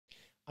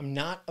I'm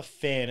not a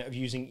fan of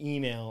using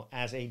email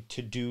as a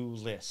to-do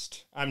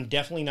list. I'm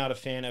definitely not a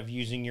fan of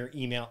using your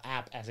email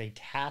app as a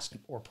task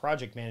or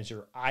project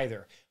manager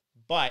either.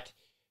 But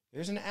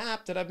there's an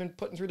app that I've been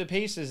putting through the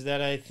paces that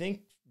I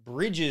think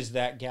bridges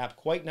that gap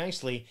quite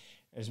nicely.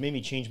 Has made me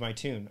change my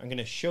tune. I'm going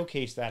to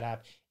showcase that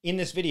app in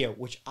this video,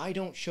 which I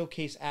don't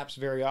showcase apps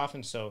very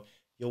often, so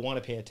you'll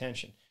want to pay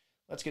attention.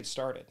 Let's get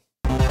started.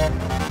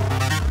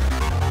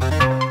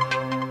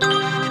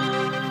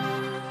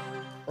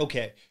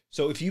 Okay,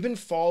 so if you've been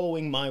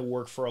following my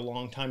work for a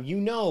long time, you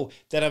know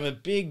that I'm a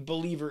big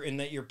believer in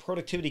that your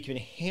productivity can be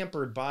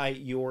hampered by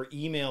your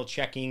email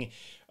checking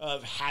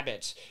of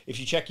habits. If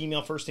you check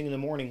email first thing in the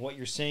morning, what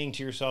you're saying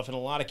to yourself in a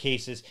lot of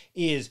cases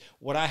is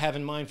what I have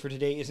in mind for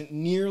today isn't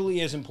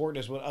nearly as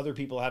important as what other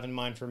people have in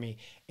mind for me,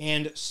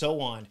 and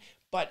so on.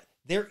 But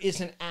there is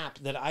an app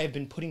that I have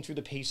been putting through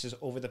the paces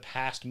over the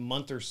past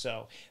month or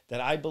so that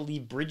I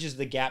believe bridges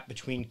the gap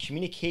between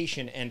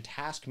communication and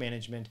task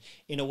management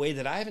in a way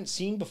that I haven't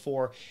seen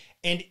before.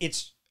 And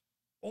it's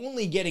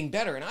only getting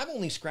better. And I've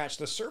only scratched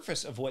the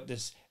surface of what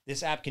this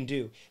app can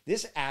do.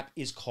 This app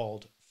is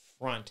called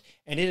Front,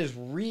 and it has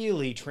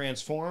really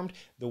transformed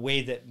the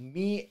way that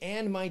me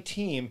and my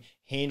team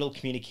handle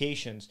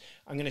communications.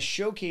 I'm going to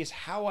showcase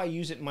how I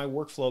use it in my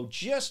workflow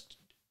just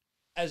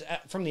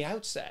from the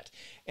outset,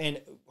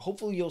 and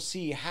hopefully you'll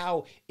see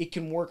how it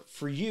can work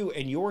for you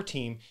and your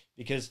team,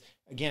 because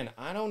again,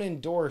 I don't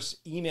endorse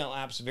email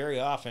apps very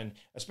often,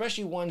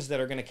 especially ones that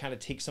are going to kind of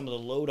take some of the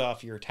load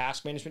off your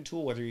task management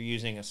tool, whether you're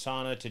using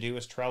Asana,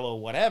 Todoist, Trello,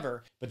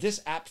 whatever. But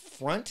this app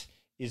Front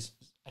is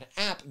an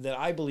app that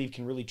I believe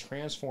can really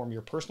transform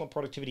your personal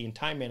productivity and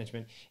time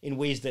management in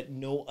ways that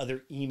no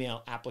other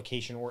email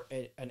application or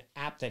an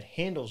app that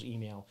handles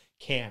email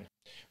can.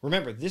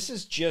 Remember, this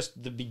is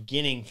just the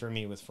beginning for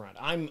me with Front.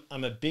 I'm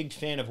a big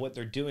fan of what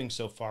they're doing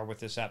so far with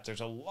this app. There's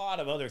a lot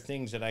of other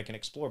things that I can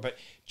explore, but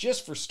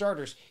just for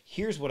starters,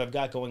 here's what I've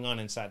got going on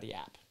inside the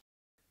app.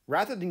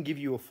 Rather than give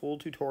you a full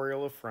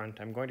tutorial of Front,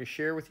 I'm going to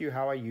share with you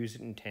how I use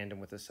it in tandem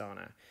with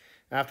Asana.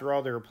 After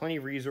all, there are plenty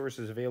of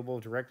resources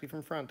available directly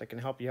from Front that can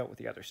help you out with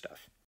the other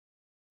stuff.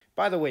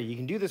 By the way, you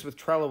can do this with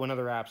Trello and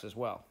other apps as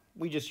well.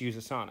 We just use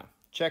Asana.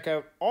 Check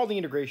out all the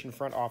integration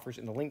Front offers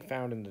in the link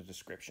found in the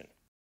description.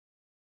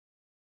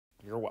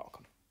 You're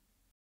welcome.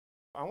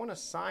 I want to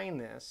assign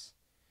this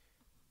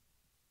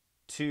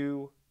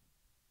to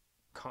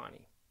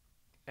Connie.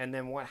 And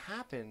then what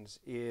happens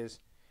is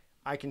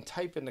I can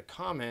type in the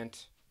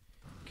comment,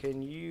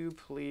 can you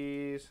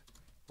please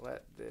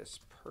let this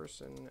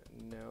person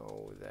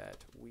know that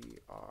we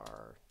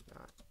are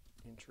not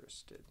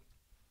interested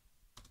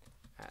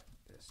at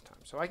this time.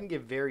 So I can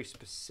give very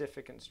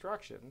specific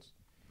instructions,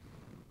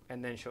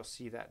 and then she'll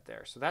see that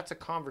there. So that's a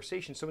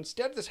conversation. So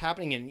instead of this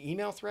happening in an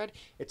email thread,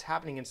 it's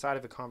happening inside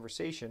of a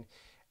conversation.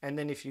 And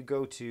then if you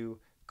go to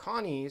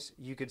Connie's,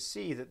 you could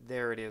see that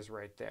there it is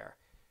right there.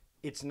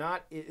 It's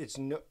not,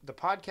 the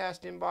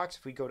podcast inbox,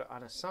 if we go to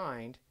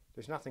unassigned,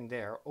 there's nothing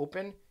there.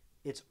 Open,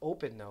 it's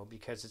open though,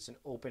 because it's an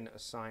open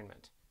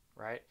assignment,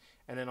 right?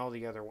 And then all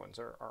the other ones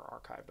are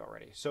archived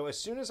already. So as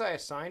soon as I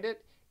assigned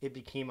it, it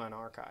became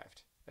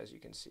unarchived, as you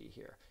can see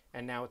here.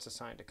 And now it's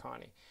assigned to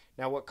Connie.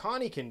 Now what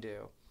Connie can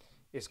do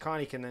is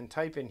Connie can then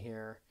type in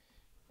here,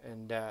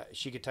 and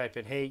she could type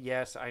in, hey,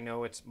 yes, I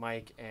know it's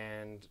Mike,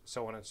 and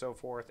so on and so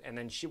forth. And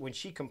then when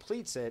she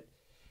completes it,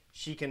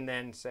 she can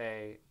then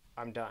say,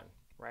 I'm done,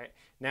 right?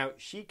 Now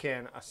she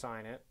can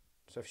assign it.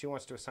 So if she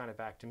wants to assign it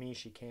back to me,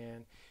 she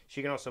can.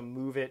 She can also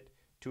move it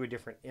to a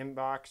different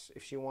inbox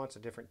if she wants, a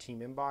different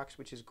team inbox,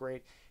 which is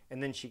great.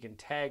 And then she can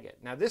tag it.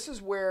 Now this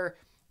is where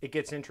it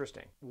gets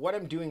interesting. What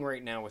I'm doing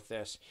right now with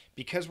this,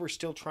 because we're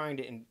still trying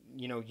to,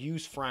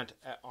 use Front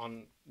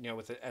on,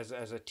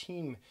 as a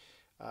team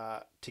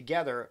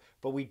together,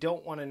 but we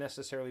don't want to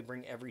necessarily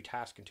bring every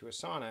task into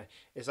Asana,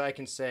 is I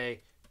can say,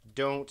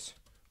 don't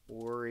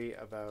worry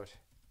about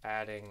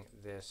adding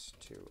this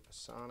to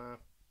Asana,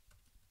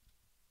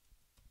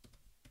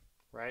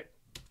 right?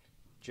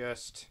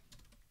 Just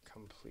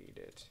complete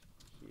it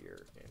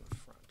here in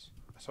Front.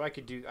 So I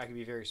could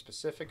be very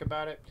specific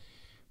about it.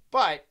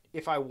 But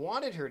if I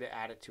wanted her to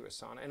add it to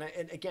Asana,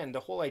 and again,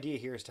 the whole idea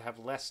here is to have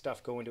less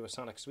stuff go into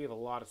Asana because we have a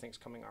lot of things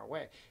coming our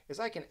way, is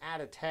I can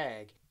add a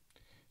tag.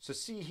 So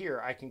see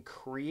here, I can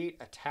create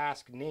a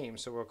task name.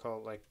 So we'll call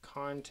it like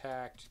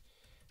contact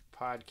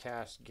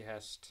podcast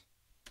guest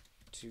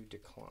to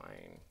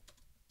decline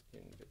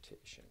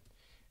invitation.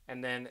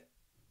 And then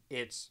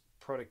it's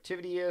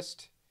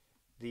productivityist.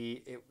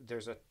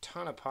 There's a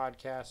ton of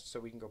podcasts,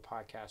 so we can go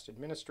podcast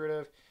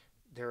administrative.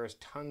 There is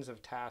tons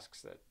of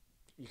tasks that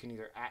you can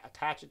either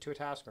attach it to a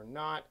task or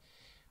not.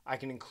 I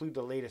can include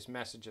the latest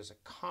message as a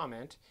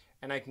comment,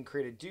 and I can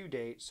create a due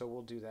date. So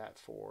we'll do that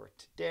for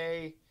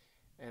today.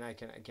 And I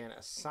can, again,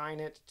 assign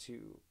it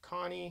to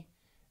Connie.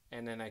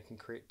 And then I can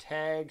create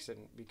tags.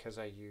 And because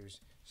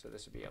so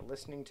this would be a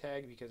listening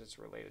tag because it's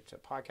related to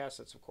podcasts.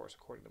 That's, of course,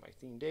 according to my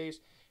theme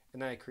days.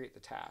 And then I create the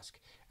task.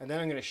 And then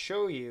I'm going to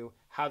show you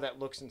how that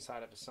looks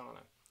inside of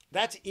Asana.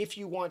 That's if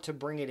you want to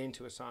bring it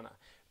into Asana.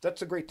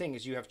 That's the great thing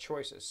is you have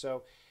choices.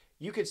 So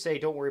you could say,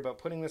 don't worry about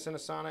putting this in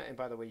Asana. And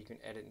by the way, you can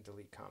edit and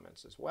delete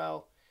comments as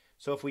well.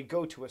 So if we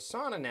go to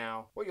Asana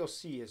now, what you'll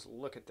see is,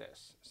 look at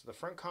this. So the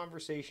front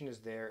conversation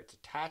is there. It's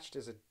attached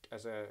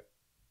as a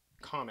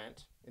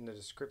comment in the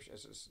description.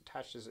 It's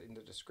attached as in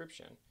the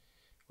description,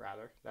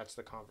 rather. That's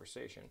the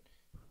conversation.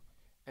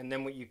 And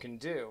then what you can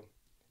do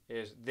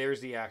is,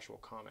 there's the actual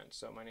comment.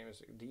 So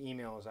the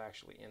email is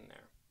actually in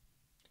there.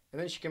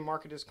 And then she can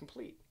mark it as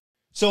complete.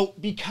 So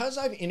because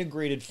I've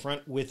integrated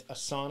Front with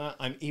Asana,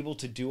 I'm able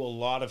to do a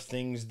lot of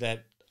things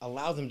that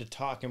allow them to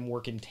talk and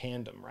work in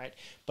tandem, right?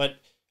 But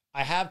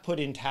I have put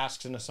in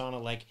tasks in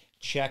Asana like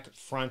check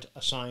Front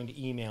assigned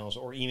emails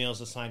or emails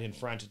assigned in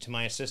Front to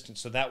my assistant.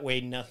 So that way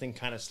nothing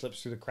kind of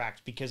slips through the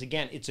cracks, because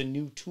again, it's a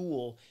new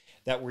tool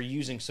that we're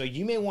using. So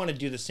you may want to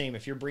do the same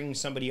if you're bringing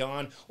somebody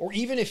on, or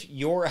even if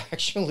you're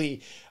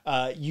actually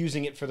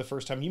using it for the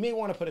first time. You may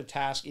want to put a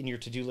task in your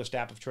to-do list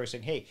app of choice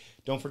saying, hey,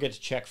 don't forget to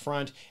check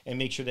Front and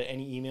make sure that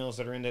any emails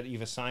that are in that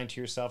you've assigned to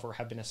yourself or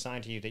have been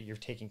assigned to you, that you're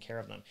taking care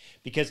of them.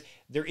 Because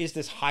there is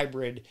this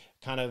hybrid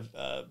kind of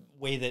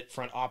way that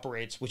Front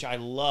operates, which I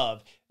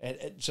love. And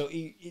so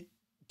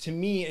to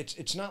me,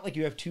 it's not like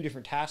you have two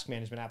different task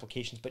management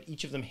applications, but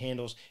each of them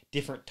handles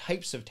different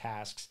types of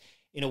tasks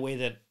in a way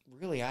that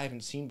really I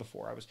haven't seen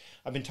before.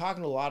 I've been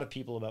talking to a lot of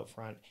people about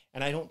Front,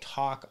 and I don't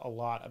talk a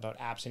lot about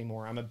apps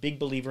anymore. I'm a big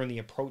believer in the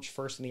approach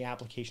first and the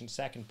application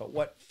second. But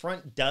what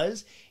Front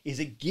does is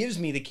it gives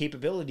me the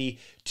capability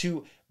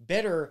to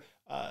better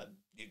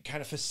kind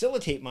of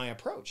facilitate my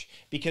approach.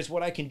 Because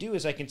what I can do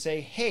is I can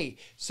say, hey,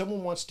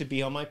 someone wants to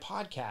be on my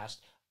podcast.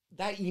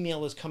 That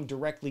email has come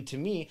directly to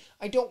me.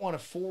 I don't want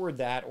to forward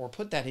that or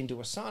put that into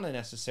Asana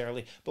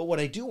necessarily, but what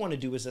I do want to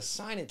do is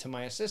assign it to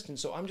my assistant.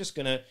 So I'm just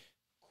going to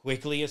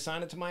quickly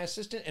assign it to my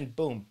assistant, and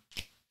boom,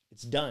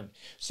 it's done.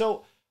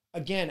 So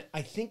again,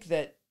 I think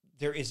that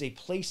there is a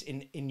place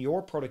in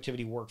your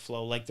productivity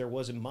workflow like there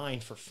was in mine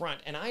for Front,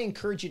 and I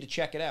encourage you to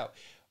check it out.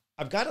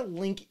 I've got a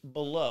link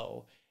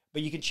below,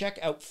 but you can check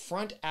out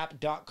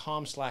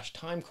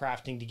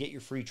frontapp.com/timecrafting to get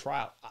your free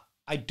trial.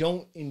 I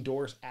don't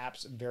endorse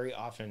apps very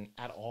often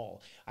at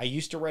all. I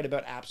used to write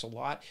about apps a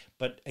lot,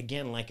 but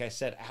again, like I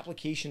said,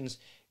 applications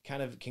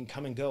kind of can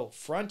come and go.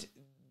 Front,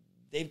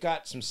 they've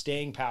got some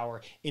staying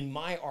power. In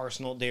my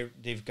arsenal,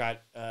 they've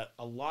got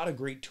a lot of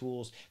great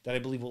tools that I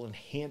believe will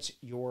enhance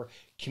your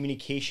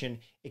communication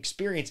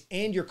experience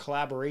and your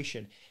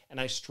collaboration.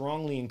 And I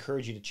strongly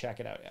encourage you to check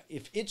it out.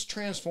 If it's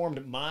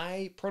transformed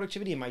my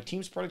productivity and my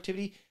team's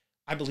productivity,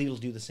 I believe it'll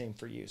do the same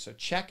for you. So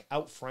check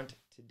out Front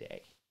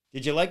today.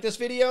 Did you like this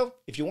video?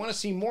 If you want to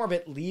see more of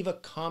it, leave a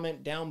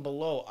comment down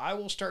below. I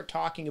will start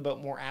talking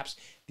about more apps,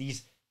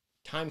 these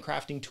time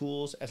crafting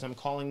tools, as I'm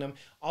calling them.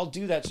 I'll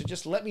do that. So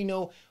just let me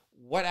know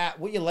what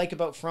you like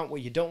about Front, what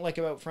you don't like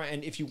about Front,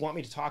 and if you want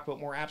me to talk about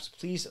more apps,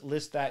 please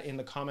list that in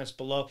the comments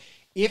below.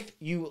 If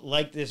you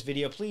like this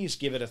video, please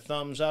give it a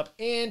thumbs up,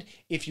 and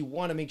if you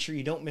want to make sure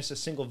you don't miss a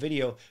single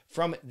video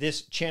from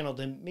this channel,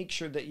 then make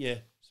sure that you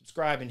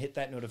subscribe and hit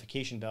that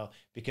notification bell,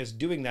 because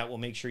doing that will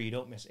make sure you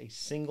don't miss a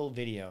single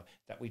video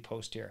that we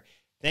post here.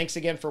 Thanks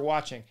again for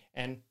watching,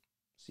 and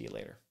see you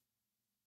later.